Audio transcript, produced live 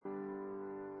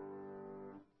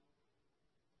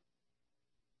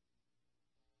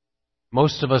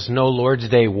Most of us know Lord's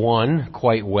Day 1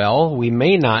 quite well. We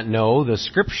may not know the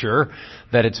scripture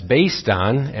that it's based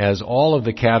on, as all of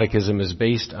the catechism is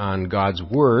based on God's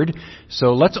Word.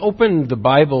 So let's open the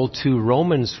Bible to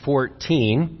Romans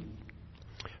 14.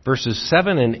 Verses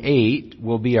 7 and 8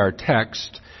 will be our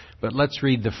text, but let's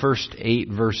read the first 8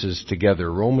 verses together.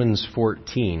 Romans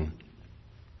 14.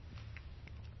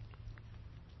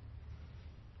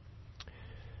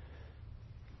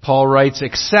 Paul writes,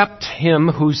 "Accept him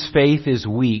whose faith is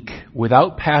weak,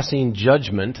 without passing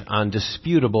judgment on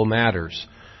disputable matters.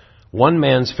 One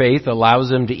man's faith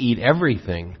allows him to eat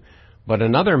everything, but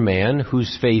another man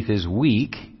whose faith is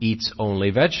weak eats only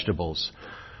vegetables.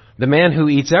 The man who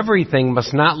eats everything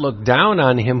must not look down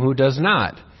on him who does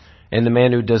not, and the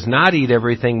man who does not eat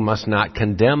everything must not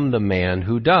condemn the man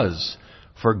who does,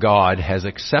 for God has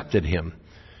accepted him.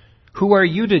 Who are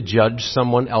you to judge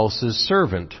someone else's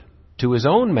servant? To his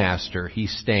own master he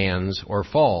stands or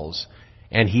falls,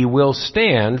 and he will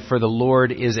stand, for the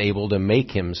Lord is able to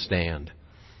make him stand.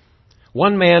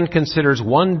 One man considers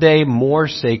one day more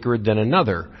sacred than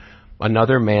another.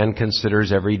 Another man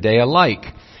considers every day alike.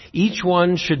 Each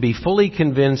one should be fully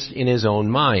convinced in his own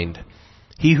mind.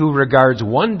 He who regards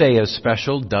one day as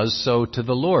special does so to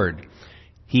the Lord.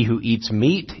 He who eats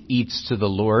meat eats to the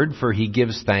Lord, for he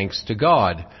gives thanks to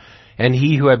God. And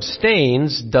he who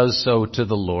abstains does so to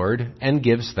the Lord and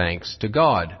gives thanks to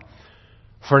God.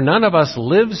 For none of us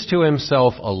lives to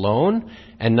himself alone,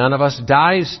 and none of us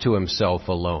dies to himself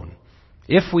alone.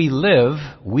 If we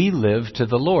live to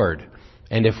the Lord.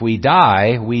 And if we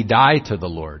die to the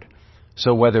Lord.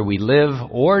 So whether we live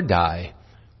or die,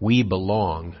 we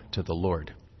belong to the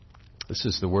Lord." This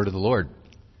is the word of the Lord.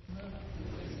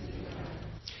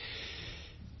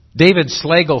 David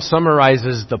Slagle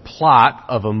summarizes the plot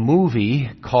of a movie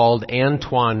called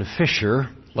Antoine Fisher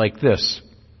like this.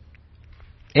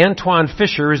 Antoine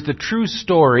Fisher is the true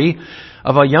story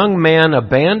of a young man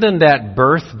abandoned at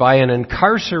birth by an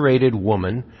incarcerated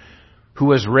woman who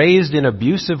was raised in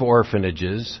abusive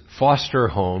orphanages, foster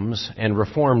homes, and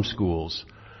reform schools.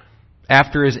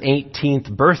 After his 18th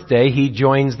birthday, he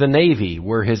joins the Navy,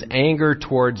 where his anger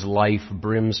towards life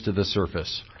brims to the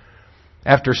surface.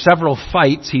 After several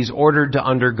fights, he's ordered to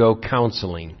undergo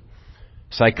counseling.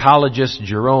 Psychologist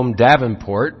Jerome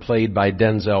Davenport, played by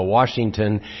Denzel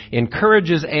Washington,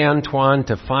 encourages Antoine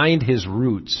to find his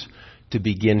roots to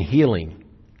begin healing.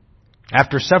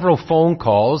 After several phone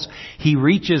calls, he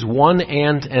reaches one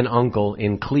aunt and uncle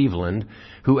in Cleveland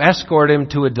who escort him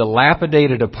to a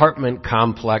dilapidated apartment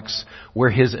complex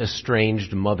where his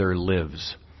estranged mother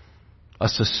lives. A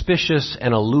suspicious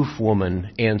and aloof woman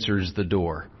answers the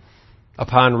door.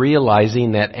 Upon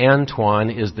realizing that Antoine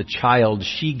is the child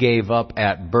she gave up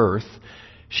at birth,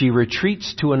 she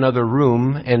retreats to another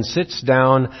room and sits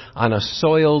down on a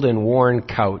soiled and worn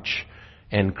couch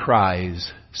and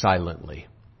cries silently.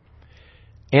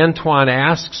 Antoine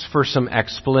asks for some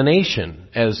explanation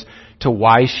as to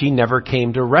why she never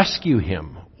came to rescue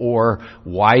him or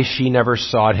why she never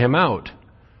sought him out.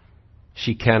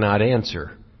 She cannot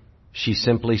answer. She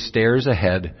simply stares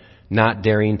ahead, not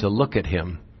daring to look at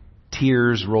him,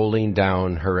 tears rolling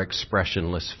down her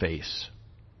expressionless face.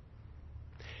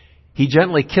 He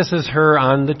gently kisses her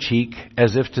on the cheek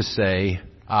as if to say,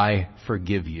 "I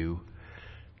forgive you,"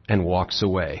 and walks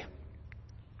away.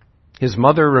 His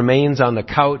mother remains on the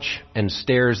couch and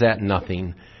stares at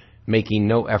nothing, making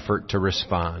no effort to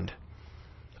respond.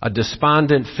 A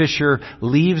despondent Fisher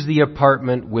leaves the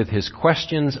apartment with his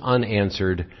questions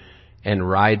unanswered and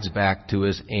rides back to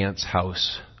his aunt's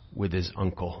house with his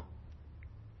uncle.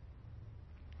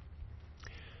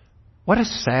 What a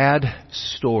sad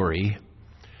story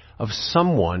of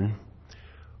someone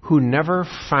who never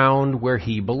found where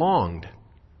he belonged.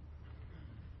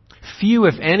 Few,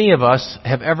 if any of us,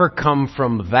 have ever come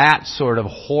from that sort of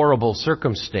horrible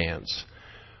circumstance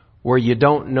where you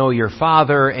don't know your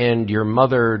father and your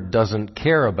mother doesn't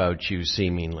care about you,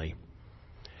 seemingly.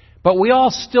 But we all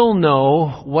still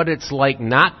know what it's like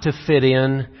not to fit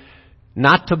in,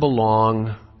 not to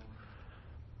belong,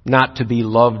 not to be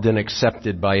loved and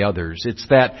accepted by others. It's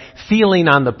that feeling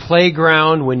on the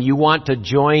playground when you want to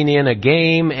join in a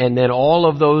game and then all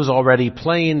of those already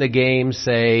playing the game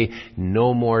say,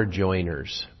 "No more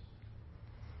joiners."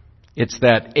 It's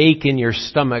that ache in your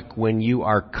stomach when you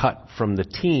are cut from the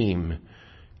team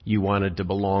you wanted to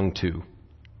belong to.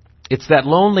 It's that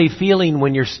lonely feeling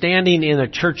when you're standing in a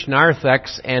church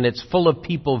narthex and it's full of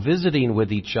people visiting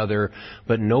with each other,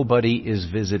 but nobody is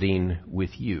visiting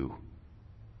with you.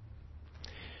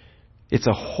 It's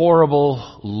a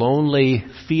horrible, lonely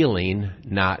feeling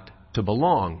not to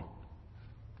belong.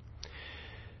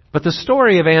 But the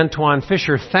story of Antoine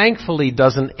Fisher thankfully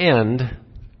doesn't end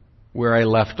where I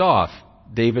left off.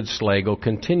 David Slagle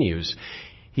continues.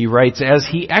 He writes, as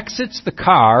he exits the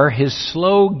car, his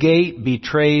slow gait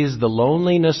betrays the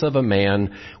loneliness of a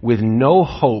man with no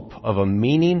hope of a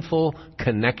meaningful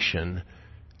connection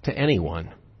to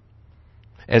anyone.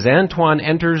 As Antoine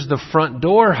enters the front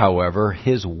door, however,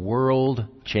 his world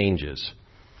changes.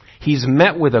 He's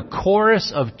met with a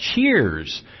chorus of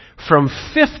cheers from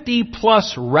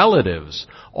 50-plus relatives,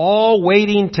 all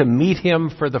waiting to meet him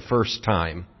for the first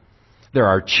time. There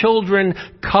are children,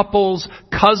 couples,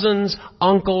 cousins,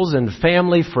 uncles, and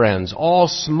family friends, all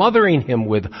smothering him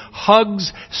with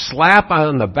hugs, slaps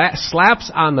on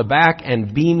the back,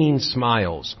 and beaming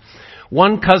smiles.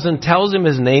 One cousin tells him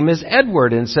his name is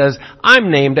Edward and says,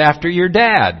 I'm named after your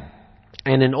dad.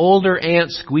 And an older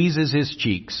aunt squeezes his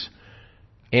cheeks.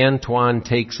 Antoine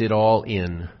takes it all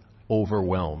in,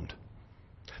 overwhelmed.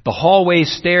 The hallway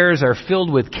stairs are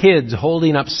filled with kids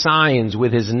holding up signs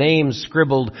with his name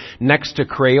scribbled next to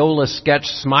Crayola sketch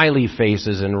smiley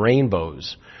faces and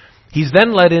rainbows. He's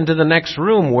then led into the next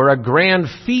room where a grand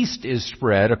feast is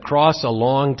spread across a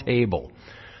long table.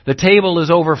 The table is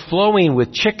overflowing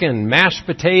with chicken, mashed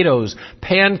potatoes,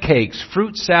 pancakes,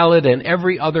 fruit salad, and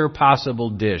every other possible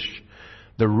dish.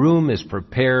 The room is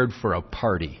prepared for a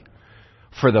party.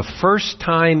 For the first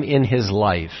time in his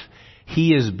life,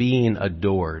 he is being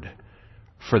adored.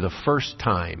 For the first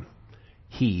time,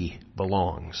 he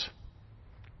belongs.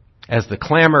 As the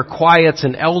clamor quiets,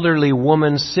 an elderly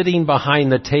woman sitting behind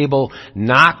the table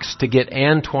knocks to get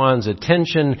Antoine's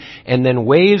attention and then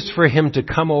waves for him to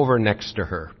come over next to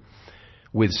her.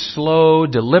 With slow,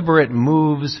 deliberate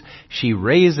moves, she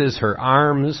raises her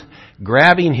arms,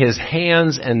 grabbing his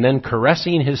hands and then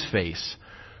caressing his face.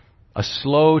 A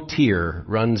slow tear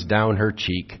runs down her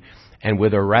cheek, and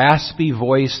with a raspy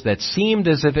voice that seemed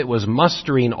as if it was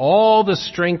mustering all the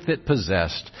strength it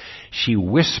possessed, she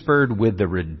whispered with the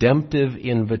redemptive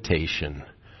invitation,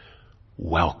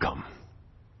 welcome.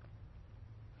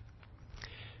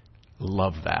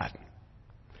 Love that.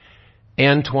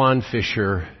 Antoine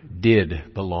Fisher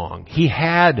did belong. He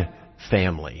had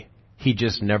family. He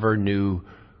just never knew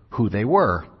who they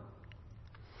were.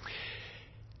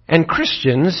 And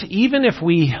Christians, even if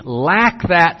we lack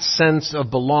that sense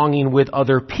of belonging with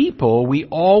other people, we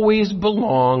always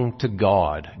belong to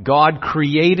God. God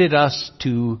created us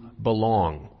to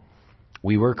belong.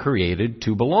 We were created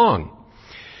to belong.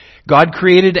 God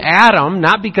created Adam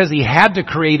not because he had to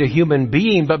create a human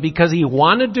being, but because he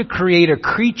wanted to create a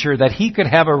creature that he could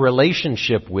have a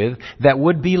relationship with that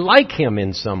would be like him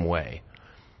in some way.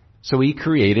 So he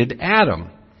created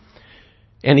Adam.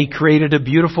 And he created a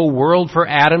beautiful world for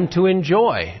Adam to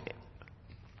enjoy.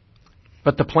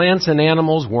 But the plants and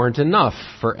animals weren't enough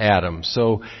for Adam.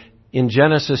 So in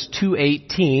Genesis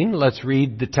 2:18, let's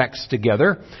read the text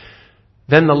together.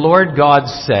 Then the Lord God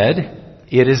said,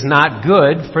 it is not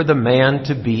good for the man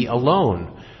to be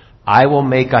alone. I will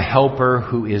make a helper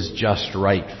who is just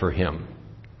right for him.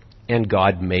 And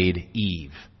God made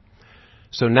Eve.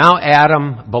 So now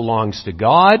Adam belongs to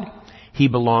God. He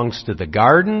belongs to the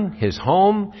garden, his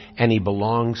home, and he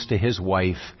belongs to his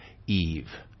wife, Eve.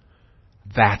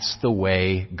 That's the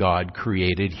way God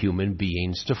created human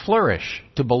beings to flourish,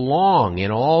 to belong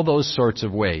in all those sorts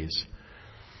of ways.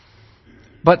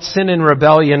 But sin and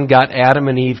rebellion got Adam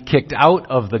and Eve kicked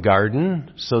out of the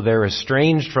garden, so they're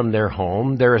estranged from their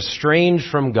home, they're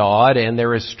estranged from God, and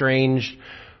they're estranged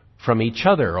from each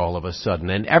other all of a sudden.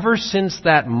 And ever since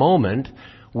that moment,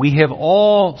 we have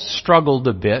all struggled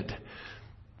a bit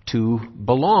to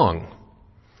belong.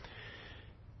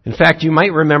 In fact, you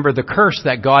might remember the curse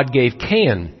that God gave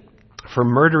Cain for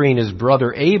murdering his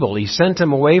brother Abel. He sent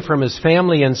him away from his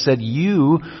family and said,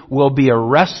 you will be a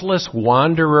restless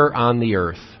wanderer on the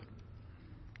earth.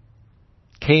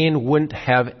 Cain wouldn't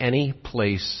have any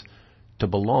place to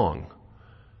belong.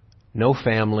 No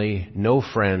family, no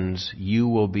friends. You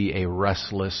will be a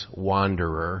restless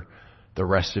wanderer the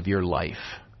rest of your life.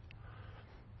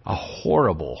 A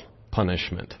horrible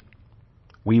punishment.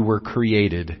 We were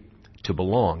created to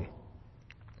belong.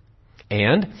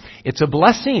 And it's a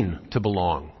blessing to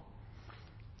belong.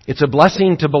 It's a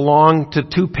blessing to belong to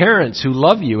two parents who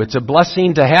love you. It's a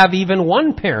blessing to have even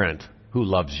one parent who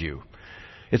loves you.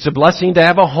 It's a blessing to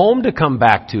have a home to come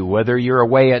back to, whether you're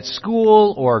away at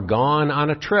school or gone on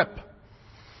a trip.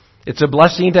 It's a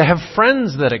blessing to have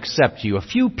friends that accept you. A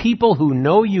few people who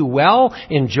know you well,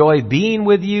 enjoy being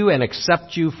with you, and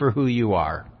accept you for who you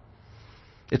are.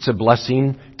 It's a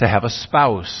blessing to have a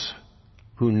spouse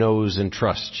who knows and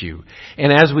trusts you.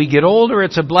 And as we get older,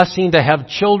 it's a blessing to have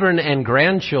children and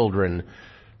grandchildren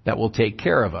that will take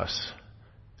care of us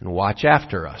and watch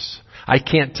after us. I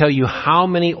can't tell you how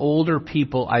many older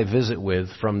people I visit with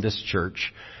from this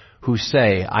church who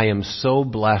say, I am so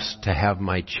blessed to have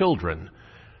my children.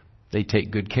 They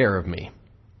take good care of me.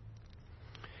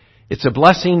 It's a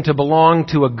blessing to belong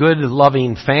to a good,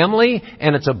 loving family,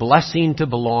 and it's a blessing to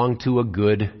belong to a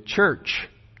good church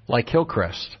like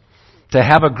Hillcrest. To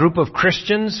have a group of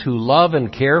Christians who love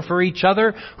and care for each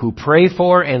other, who pray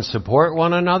for and support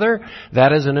one another,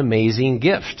 that is an amazing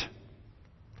gift.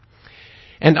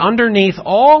 And underneath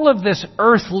all of this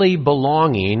earthly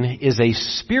belonging is a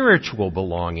spiritual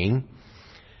belonging,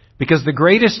 because the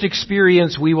greatest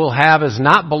experience we will have is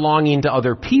not belonging to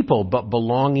other people, but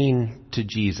belonging to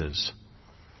Jesus.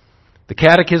 The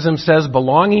Catechism says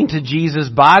belonging to Jesus,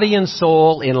 body and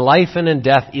soul, in life and in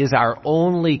death, is our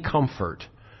only comfort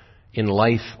in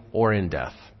life or in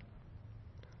death.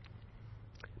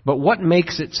 But what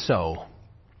makes it so?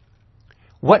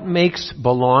 What makes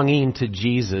belonging to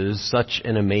Jesus such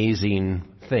an amazing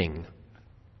thing?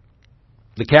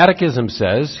 The Catechism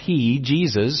says, He,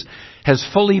 Jesus, has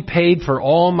fully paid for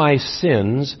all my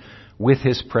sins with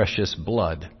His precious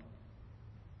blood.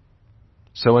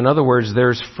 So in other words,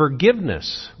 there's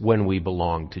forgiveness when we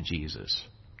belong to Jesus.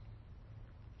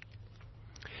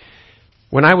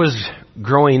 When I was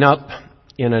growing up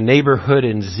in a neighborhood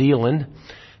in Zeeland,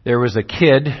 there was a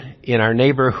kid in our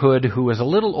neighborhood who was a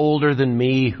little older than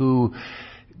me who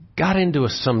got into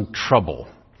some trouble.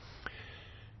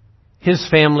 His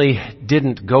family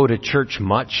didn't go to church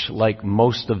much like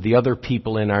most of the other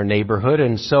people in our neighborhood,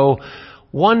 and so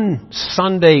one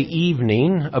Sunday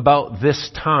evening, about this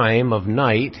time of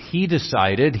night, he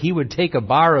decided he would take a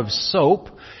bar of soap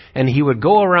and he would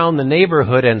go around the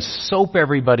neighborhood and soap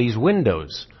everybody's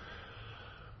windows.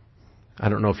 I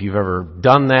don't know if you've ever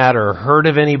done that or heard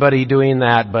of anybody doing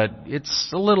that, but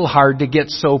it's a little hard to get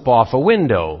soap off a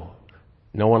window.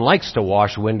 No one likes to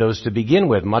wash windows to begin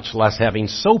with, much less having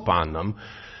soap on them.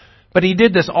 But he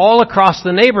did this all across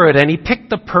the neighborhood, and he picked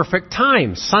the perfect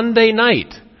time, Sunday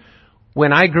night.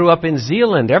 When I grew up in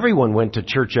Zeeland, everyone went to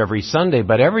church every Sunday,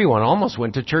 but everyone almost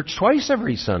went to church twice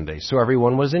every Sunday, so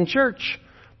everyone was in church.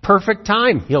 Perfect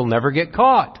time. He'll never get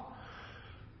caught.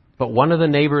 But one of the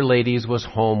neighbor ladies was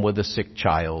home with a sick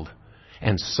child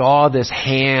and saw this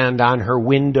hand on her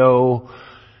window,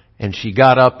 and she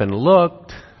got up and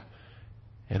looked,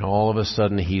 and all of a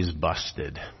sudden he's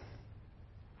busted.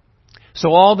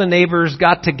 So all the neighbors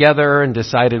got together and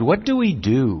decided, what do we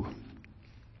do?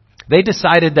 They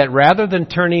decided that rather than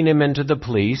turning him into the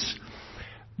police,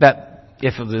 that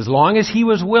as long as he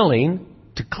was willing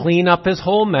to clean up his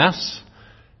whole mess,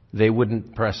 they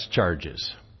wouldn't press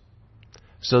charges.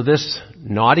 So this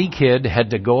naughty kid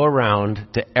had to go around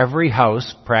to every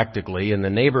house practically in the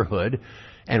neighborhood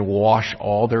and wash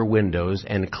all their windows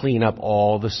and clean up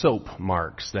all the soap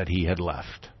marks that he had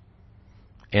left.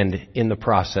 And in the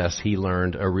process, he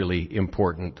learned a really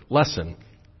important lesson.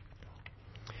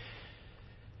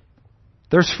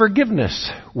 There's forgiveness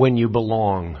when you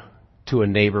belong to a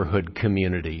neighborhood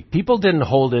community. People didn't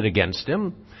hold it against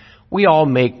him. We all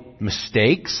make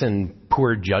mistakes and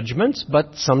poor judgments,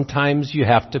 but sometimes you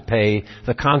have to pay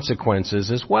the consequences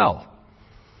as well.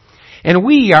 And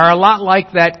we are a lot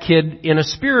like that kid in a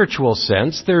spiritual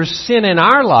sense. There's sin in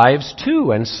our lives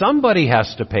too, and somebody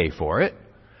has to pay for it.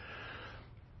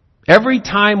 Every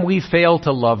time we fail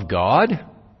to love God,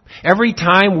 every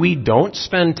time we don't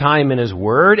spend time in His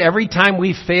Word, every time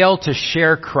we fail to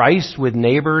share Christ with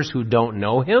neighbors who don't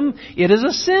know Him, it is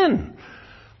a sin.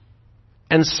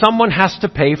 And someone has to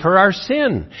pay for our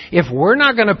sin. If we're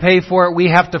not going to pay for it, we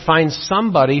have to find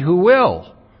somebody who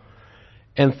will.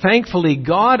 And thankfully,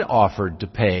 God offered to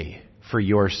pay for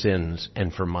your sins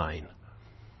and for mine.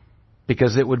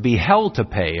 Because it would be hell to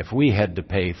pay if we had to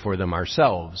pay for them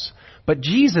ourselves. But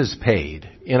Jesus paid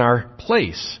in our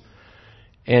place.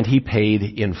 And He paid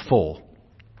in full.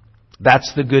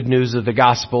 That's the good news of the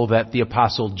gospel that the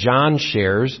Apostle John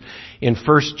shares in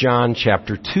 1 John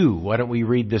chapter 2. Why don't we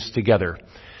read this together?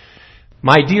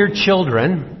 My dear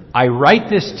children, I write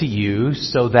this to you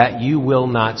so that you will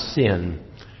not sin.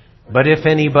 But if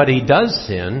anybody does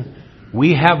sin,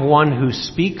 we have one who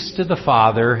speaks to the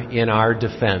Father in our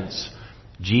defense,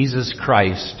 Jesus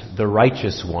Christ, the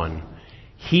righteous one.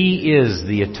 He is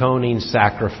the atoning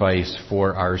sacrifice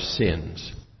for our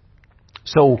sins.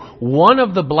 So one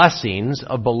of the blessings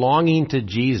of belonging to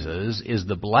Jesus is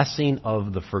the blessing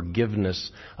of the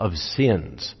forgiveness of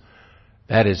sins.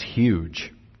 That is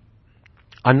huge.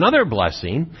 Another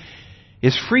blessing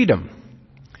is freedom.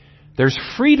 There's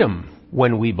freedom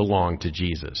when we belong to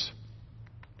Jesus.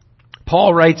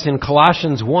 Paul writes in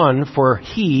Colossians 1, "For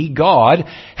He, God,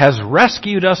 has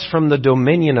rescued us from the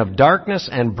dominion of darkness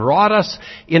and brought us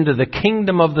into the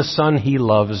kingdom of the Son He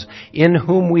loves, in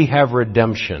whom we have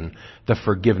redemption, the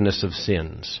forgiveness of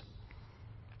sins."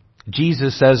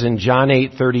 Jesus says in John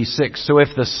 8:36, "So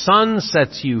if the Son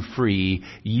sets you free,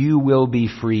 you will be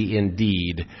free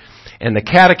indeed." And the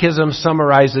Catechism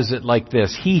summarizes it like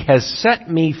this: "He has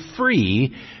set me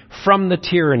free from the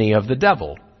tyranny of the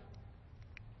devil."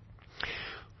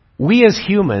 We as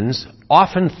humans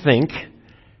often think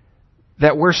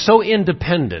that we're so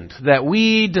independent, that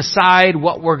we decide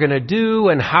what we're going to do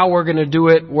and how we're going to do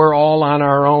it. We're all on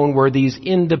our own. We're these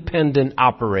independent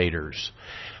operators.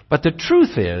 But the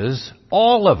truth is,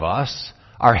 all of us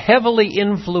are heavily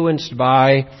influenced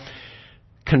by,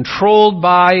 controlled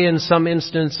by in some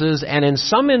instances, and in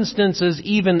some instances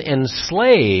even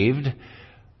enslaved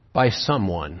by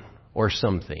someone or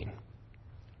something.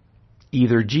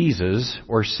 Either Jesus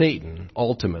or Satan,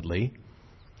 ultimately.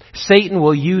 Satan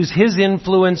will use his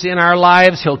influence in our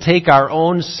lives. He'll take our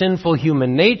own sinful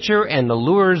human nature and the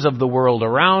lures of the world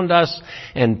around us,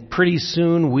 and pretty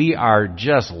soon we are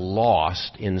just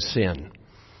lost in sin.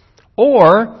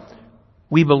 Or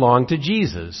we belong to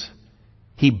Jesus.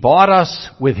 He bought us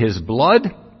with His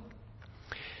blood.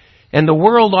 And the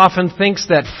world often thinks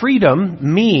that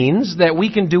freedom means that we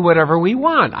can do whatever we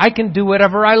want. I can do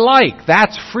whatever I like.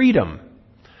 That's freedom.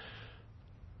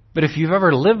 But if you've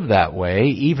ever lived that way,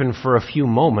 even for a few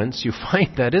moments, you find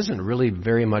that isn't really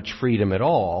very much freedom at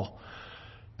all.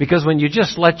 Because when you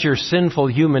just let your sinful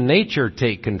human nature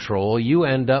take control, you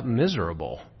end up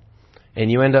miserable. And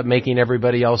you end up making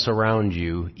everybody else around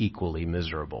you equally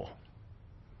miserable.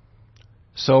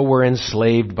 So we're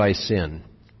enslaved by sin.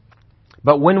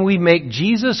 But when we make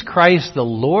Jesus Christ the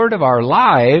Lord of our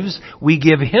lives, we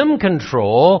give Him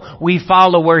control, we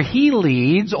follow where He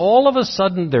leads, all of a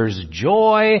sudden there's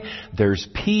joy, there's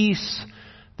peace,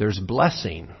 there's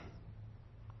blessing.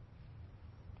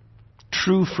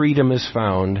 True freedom is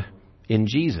found in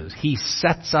Jesus. He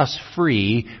sets us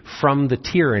free from the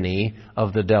tyranny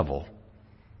of the devil.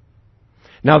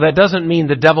 Now that doesn't mean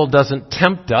the devil doesn't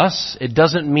tempt us. It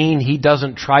doesn't mean he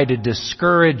doesn't try to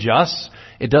discourage us.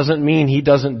 It doesn't mean he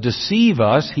doesn't deceive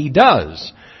us. He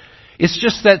does. It's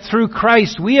just that through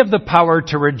Christ we have the power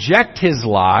to reject his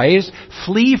lies,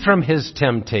 flee from his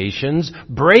temptations,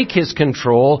 break his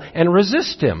control, and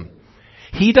resist him.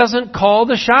 He doesn't call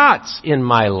the shots in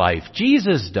my life.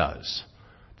 Jesus does.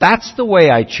 That's the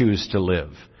way I choose to live.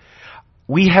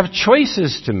 We have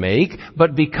choices to make,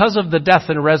 but because of the death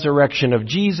and resurrection of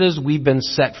Jesus, we've been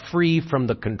set free from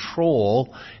the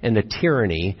control and the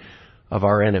tyranny of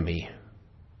our enemy,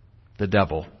 the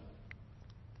devil.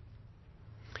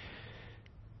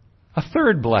 A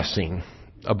third blessing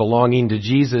of belonging to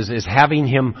Jesus is having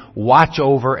him watch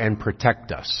over and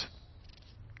protect us.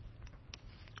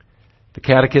 The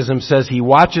Catechism says he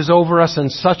watches over us in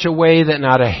such a way that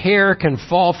not a hair can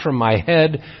fall from my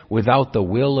head without the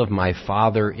will of my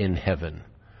Father in heaven.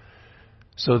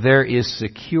 So there is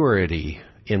security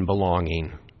in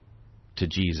belonging to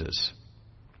Jesus.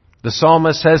 The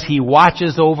psalmist says he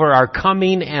watches over our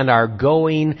coming and our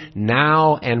going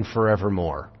now and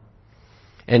forevermore.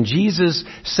 And Jesus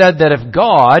said that if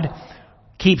God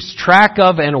keeps track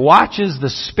of and watches the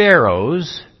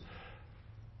sparrows,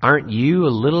 aren't you a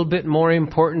little bit more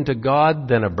important to God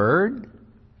than a bird?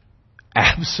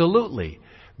 Absolutely.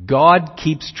 God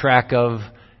keeps track of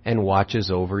and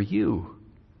watches over you.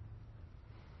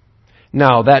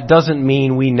 Now, that doesn't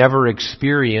mean we never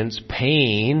experience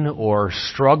pain or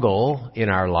struggle in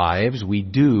our lives. We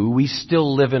do. We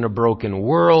still live in a broken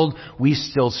world. We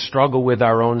still struggle with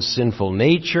our own sinful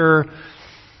nature.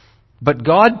 But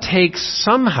God takes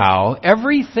somehow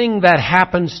everything that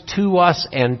happens to us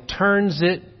and turns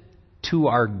it to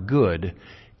our good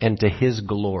and to His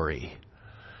glory.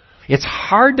 It's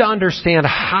hard to understand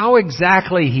how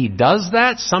exactly He does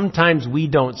that. Sometimes we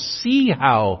don't see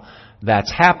how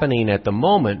that's happening at the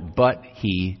moment, but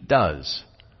He does.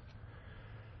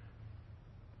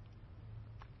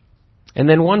 And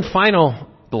then one final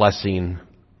blessing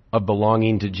of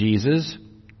belonging to Jesus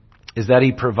is that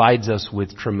He provides us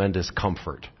with tremendous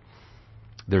comfort.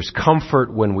 There's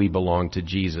comfort when we belong to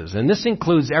Jesus. And this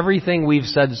includes everything we've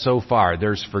said so far.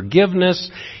 There's forgiveness.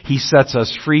 He sets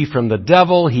us free from the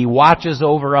devil. He watches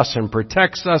over us and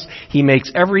protects us. He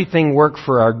makes everything work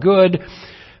for our good.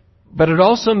 But it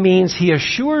also means He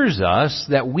assures us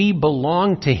that we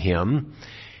belong to Him.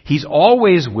 He's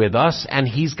always with us, and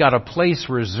He's got a place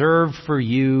reserved for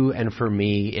you and for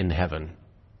me in heaven.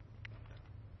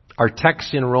 Our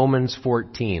text in Romans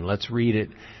 14, let's read it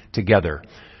together.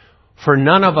 For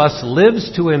none of us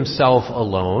lives to himself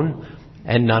alone,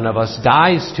 and none of us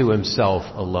dies to himself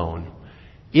alone.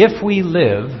 If we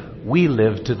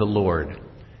live to the Lord.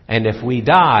 And if we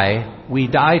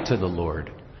die to the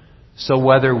Lord. So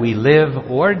whether we live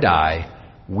or die,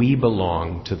 we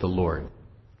belong to the Lord.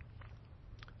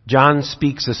 John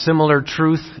speaks a similar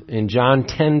truth in John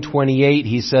 10:28.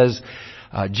 He says,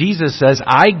 Jesus says,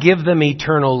 I give them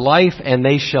eternal life and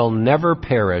they shall never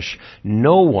perish.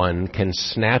 No one can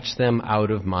snatch them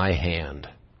out of my hand.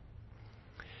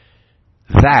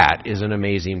 That is an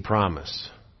amazing promise.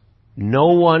 No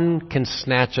one can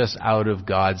snatch us out of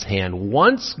God's hand.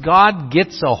 Once God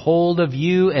gets a hold of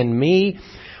you and me,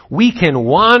 we can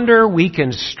wander, we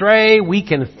can stray, we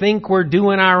can think we're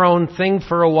doing our own thing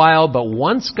for a while, but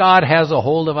once God has a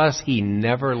hold of us, He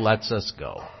never lets us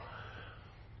go.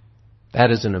 That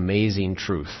is an amazing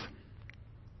truth.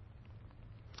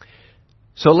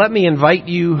 So let me invite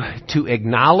you to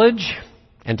acknowledge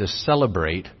and to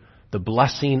celebrate the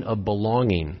blessing of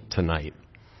belonging tonight.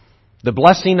 The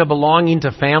blessing of belonging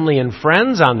to family and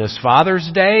friends on this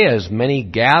Father's Day, as many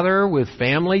gather with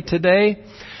family today.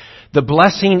 The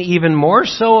blessing even more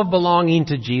so of belonging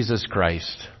to Jesus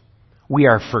Christ. We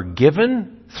are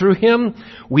forgiven through Him.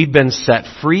 We've been set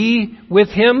free with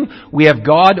Him. We have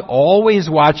God always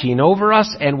watching over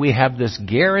us, and we have this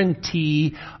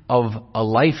guarantee of a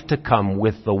life to come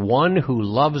with the one who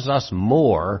loves us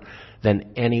more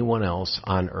than anyone else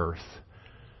on earth,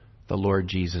 the Lord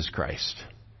Jesus Christ.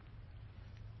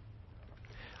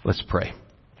 Let's pray.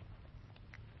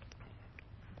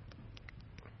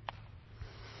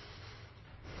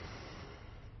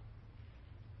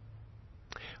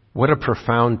 What a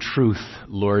profound truth,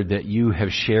 Lord, that you have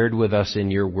shared with us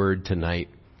in your word tonight.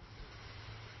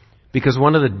 Because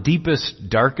one of the deepest,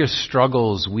 darkest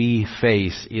struggles we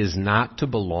face is not to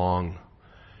belong,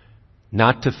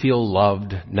 not to feel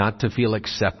loved, not to feel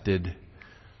accepted.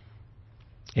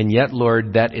 And yet,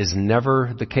 Lord, that is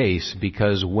never the case,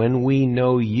 because when we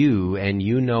know you and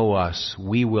you know us,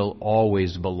 we will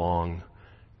always belong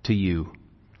to you.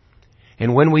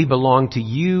 And when we belong to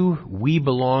you, we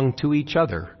belong to each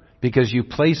other. Because you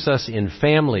place us in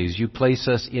families, you place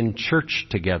us in church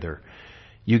together.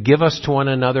 You give us to one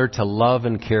another to love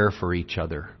and care for each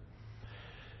other.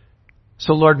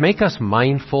 So Lord, make us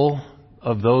mindful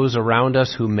of those around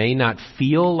us who may not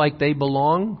feel like they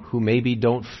belong, who maybe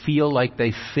don't feel like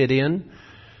they fit in.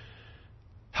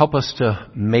 Help us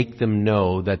to make them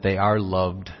know that they are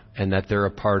loved and that they're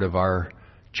a part of our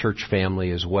church family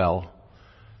as well.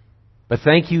 But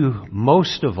thank you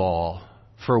most of all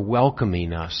for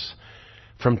welcoming us,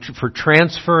 for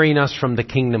transferring us from the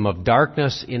kingdom of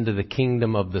darkness into the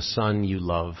kingdom of the Son you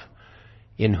love,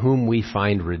 in whom we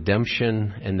find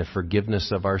redemption and the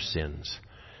forgiveness of our sins.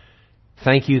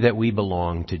 Thank you that we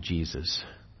belong to Jesus.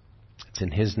 It's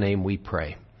in His name we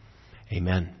pray.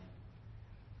 Amen.